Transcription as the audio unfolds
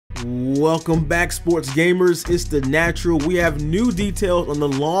Welcome back, sports gamers. It's the Natural. We have new details on the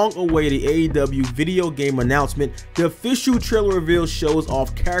long-awaited AEW video game announcement. The official trailer reveal shows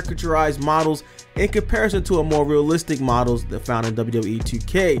off caricaturized models in comparison to a more realistic models that found in WWE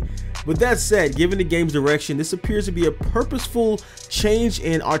 2K. With that said, given the game's direction, this appears to be a purposeful change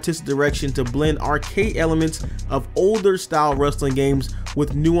in artistic direction to blend arcade elements of older style wrestling games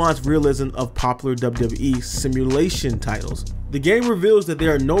with nuanced realism of popular WWE simulation titles. The game reveals that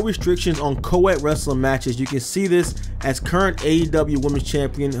there are no restrictions on co-ed wrestling matches. You can see this as current AEW Women's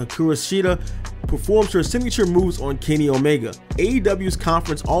Champion Hikaru Shida performs her signature moves on Kenny Omega. AEW's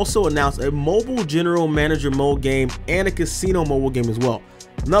conference also announced a mobile general manager mode game and a casino mobile game as well.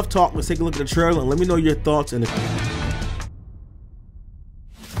 Enough talk, let's take a look at the trailer and let me know your thoughts in the comments.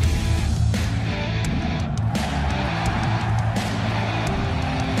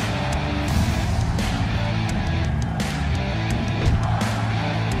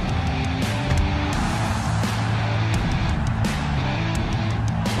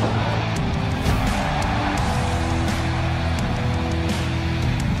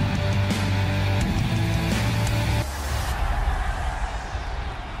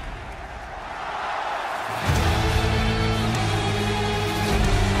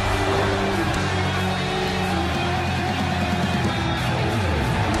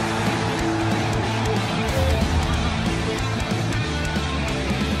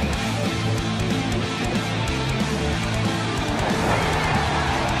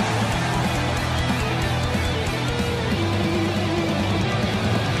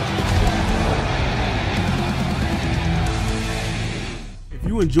 If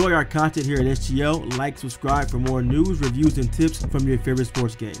you enjoy our content here at SGL, like, subscribe for more news, reviews, and tips from your favorite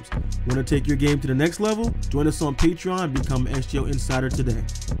sports games. Want to take your game to the next level? Join us on Patreon and become an SGL Insider today.